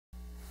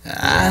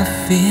I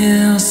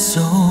feel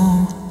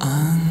so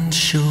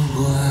unsure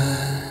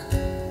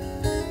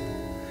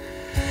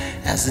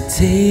as I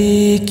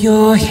take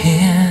your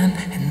hand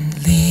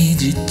and lead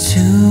you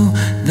to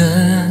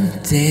the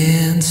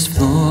dance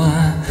floor.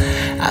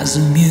 As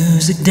the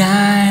music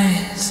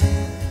dies,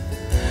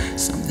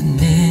 something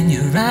in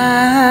your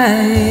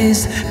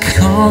eyes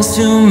calls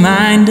to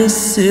mind a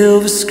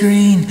silver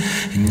screen,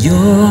 and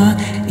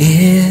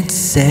it's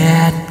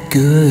sad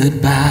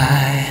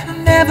goodbye.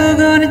 I'm never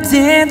gonna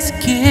dance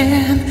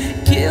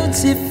again.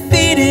 Guilty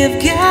feet have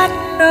got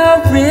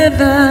no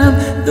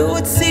rhythm, though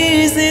it's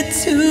easy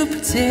to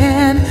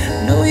pretend.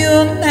 No,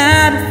 you're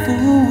not a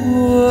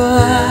fool.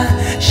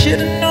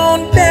 Should've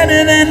known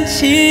better than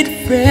cheat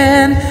a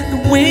friend,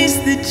 the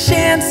wasted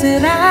chance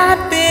that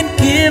I'd been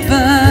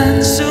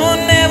given. So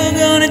I'm never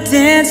gonna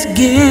dance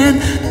again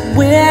the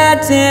way I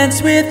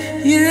dance with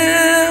you.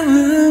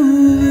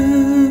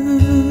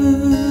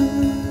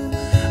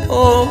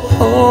 Oh,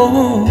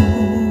 oh.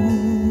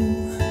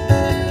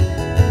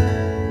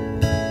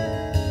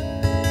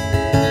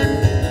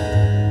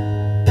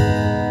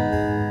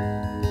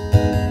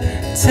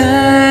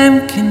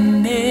 Time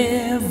can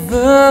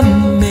never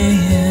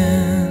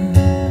mend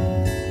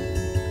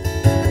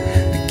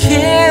the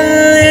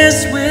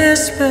careless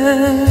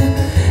whisper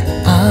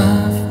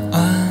of a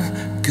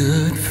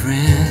good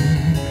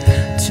friend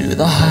to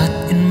the heart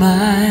and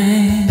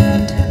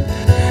mind.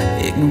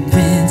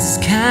 Ignorance is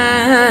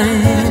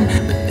kind,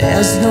 but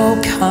there's no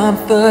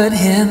comfort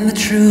in the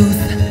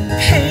truth.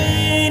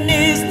 Pain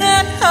is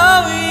not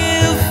all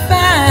you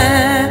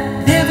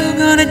find. Never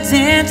gonna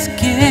dance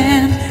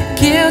again.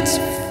 Guilty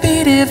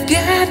feet have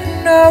got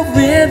no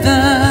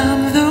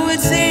rhythm, though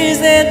it's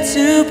easy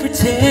to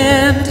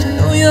pretend.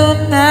 No, you're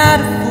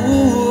not a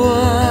fool.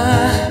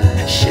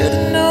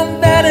 Should've known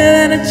better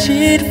than a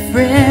cheat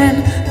friend,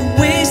 the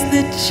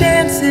wasted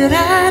chance that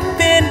I'd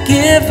been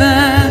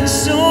given.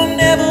 So I'm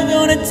never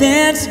gonna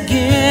dance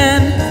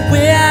again the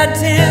way I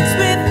dance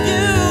with you.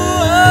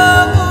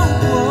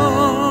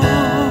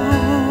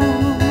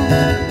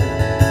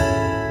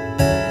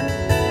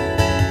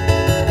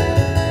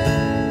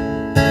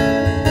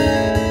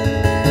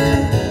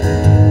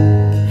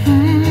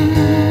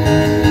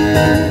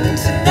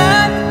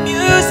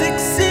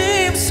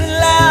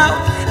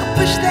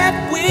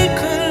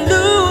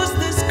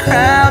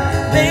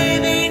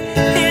 Maybe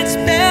it's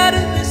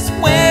better this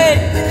way.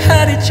 We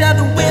hurt each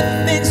other with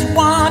things we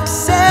want to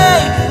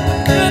say. We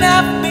could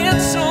have been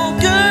so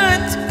good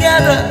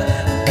together.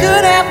 We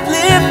could have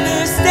lived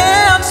this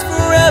dance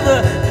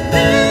forever.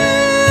 But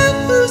now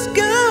who's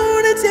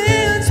gonna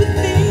dance with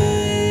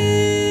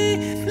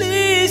me?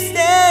 Please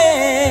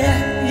stay.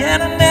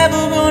 And I'm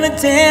never gonna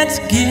dance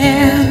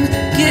again.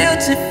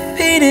 Guilty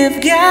feet have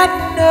got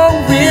no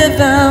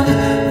rhythm,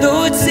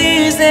 though it's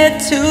easy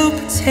to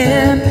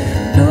pretend.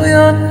 No,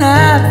 you're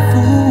not a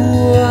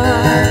fool.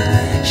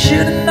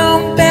 Should've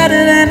known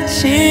better than to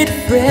cheat a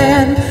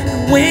friend,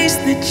 and waste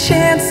the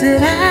chance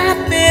that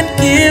I've been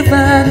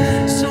given.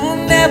 So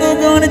I'm never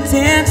gonna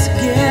dance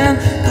again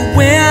the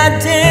way I